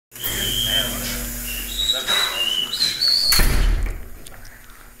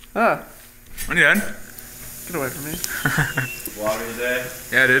Ah. What are you doing? Get away from me. Vlogging today.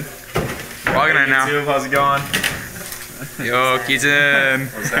 Yeah, dude. Vlogging right now. YouTube, how's it going? Yo, Keaton.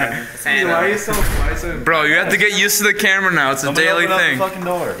 What's that? Why are you so Bro, you have to get used to the camera now. It's a daily open up thing. the fucking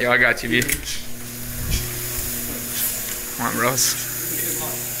door. Yo, I got you, B. Come on, bros.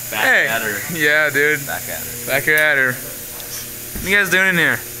 Back Hey. at her. Yeah, dude. Back at her. Back at her. What you guys doing in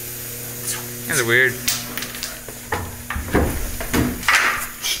here? You guys are weird.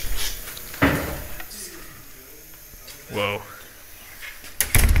 Whoa.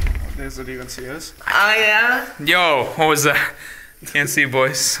 Does it even see us? Oh yeah? Yo, what was that? Can't see,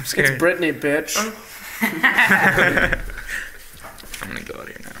 boys. I'm scared. It's Brittany, bitch. I'm gonna go out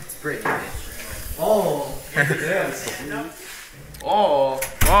here now. It's pretty good. Oh.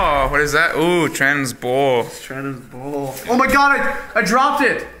 Oh, what is that? Ooh, Trans Bowl. Trans Bowl. Oh my god, I dropped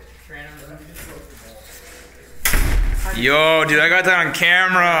it! Yo, dude, I got that on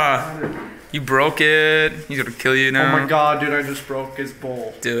camera. You broke it. He's gonna kill you now. Oh my god, dude, I just broke his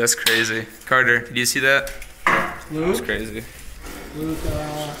bowl. Dude, that's crazy. Carter, did you see that? Luke? That was crazy. Luke,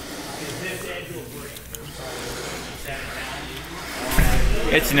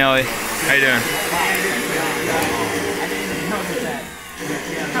 It's Nelly. How you doing?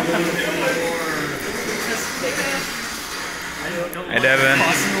 Hey, Devin.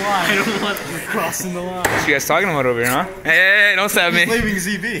 I don't want you crossing the line. What you guys talking about over here, huh? Hey, don't stab me. Leaving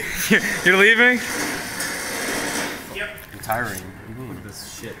ZB. You're leaving? Retiring. Look at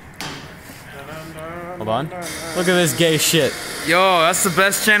this shit. Hold on. Look at this gay shit. Yo, that's the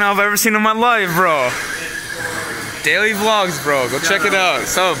best channel I've ever seen in my life, bro. Daily vlogs, bro. Go check it out.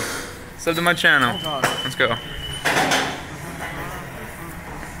 Sub to my channel. Let's go.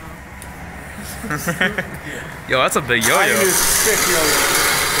 Yo, that's a big yo-yo.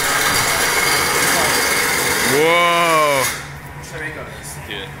 Whoa.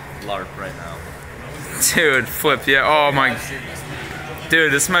 Dude, LARP right now. Dude, flip, yeah. Oh my.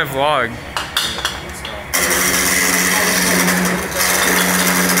 Dude, this is my vlog.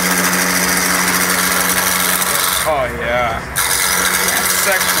 Oh yeah.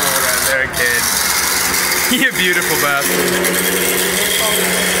 Sexual right there, kid. You beautiful bastard.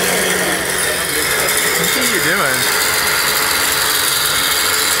 What are you doing?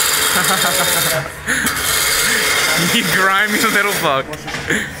 You grimy little fuck.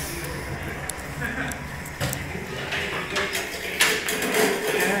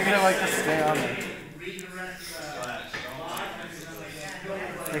 You're gonna like to stay on there.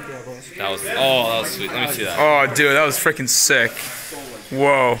 That was sweet. Let me see that. Oh, dude, that was freaking sick.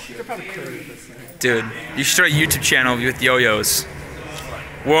 Whoa. Dude, you should start a YouTube channel with yo-yos.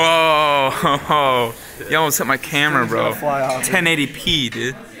 Whoa. You almost hit my camera, bro. 1080p,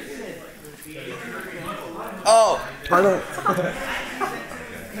 dude. Oh! I don't.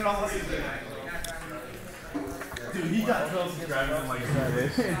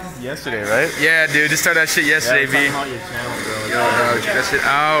 Yesterday, right? Yeah, dude, just started that shit yesterday, B. Your channel, bro. Yo, check that shit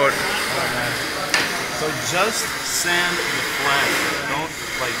out. So just sand the flag.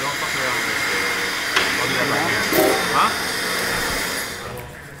 Don't fuck around with this. I'll do that right here. Huh?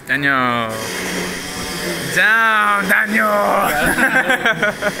 Daniel. Down, Daniel.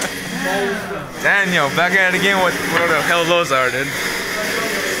 Daniel, back at it again. What the hell those are, dude?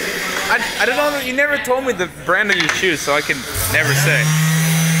 I don't know. You never told me the brand of your shoes, so I can never say.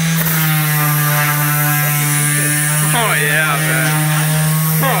 Oh yeah, man.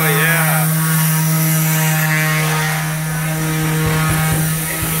 Oh yeah.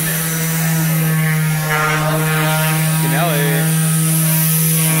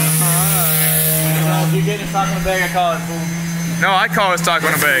 If you get a sock in a bag, I call it boom. No, I call it stock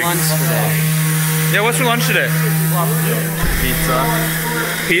on a bag. Lunch today. Yeah, what's for lunch today? Pizza.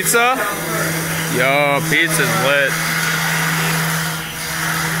 Pizza? Yo, pizza's lit.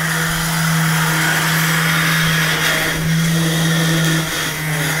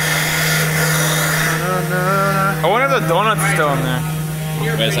 I wonder if the donuts are still in there.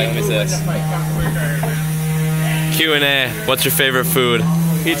 Wait a second, let me see this. Q&A. What's your favorite food?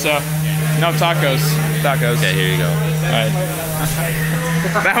 Pizza. No, tacos. Tacos. Okay, here you go. Alright.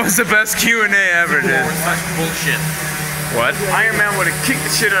 That was the best Q&A ever, dude. Bullshit. What? Iron Man would have kicked the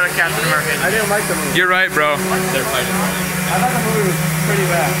shit out of Captain America. I didn't like the movie. You're right, bro. They're fighting. I thought the movie was pretty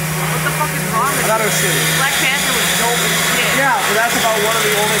bad. What the fuck is wrong with I thought it was shitty. Black Panther was dope as shit. Yeah, but that's about one of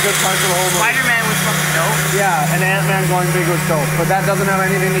the only good parts of the whole movie. Spider-Man was fucking dope. Yeah, and Ant-Man going big was dope, but that doesn't have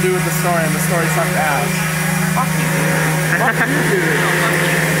anything to do with the story, and the story sucked ass. Fuck you. Fuck you, dude.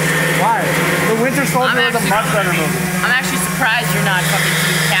 Why? The Winter Soldier was a much better movie. I'm actually surprised you're not fucking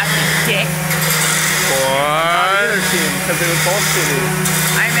Team Captain Dick. What? Other team, because it was bullshitty.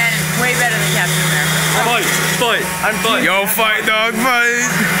 Iron Man is way better than Captain America. Fight! Yo, fight, dog,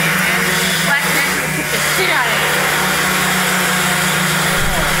 fight! Black Panther will kick the shit out of you.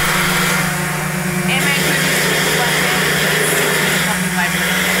 Ant-Man could just kick Black Panther, but it's still fucking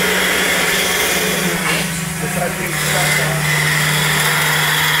vibrant.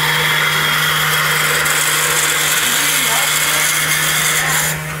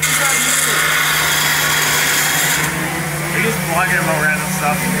 You're just vlogging about random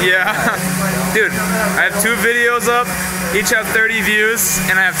stuff. Yeah. Dude, I have 2 videos up. Each have 30 views,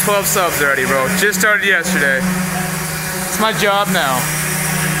 and I have 12 subs already, bro. Just started yesterday. It's my job now.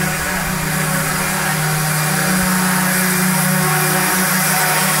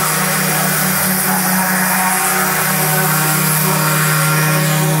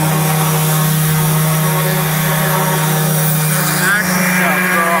 Action stuff,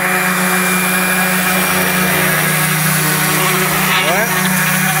 bro. What?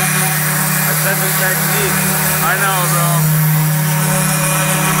 I said the technique. I know, bro.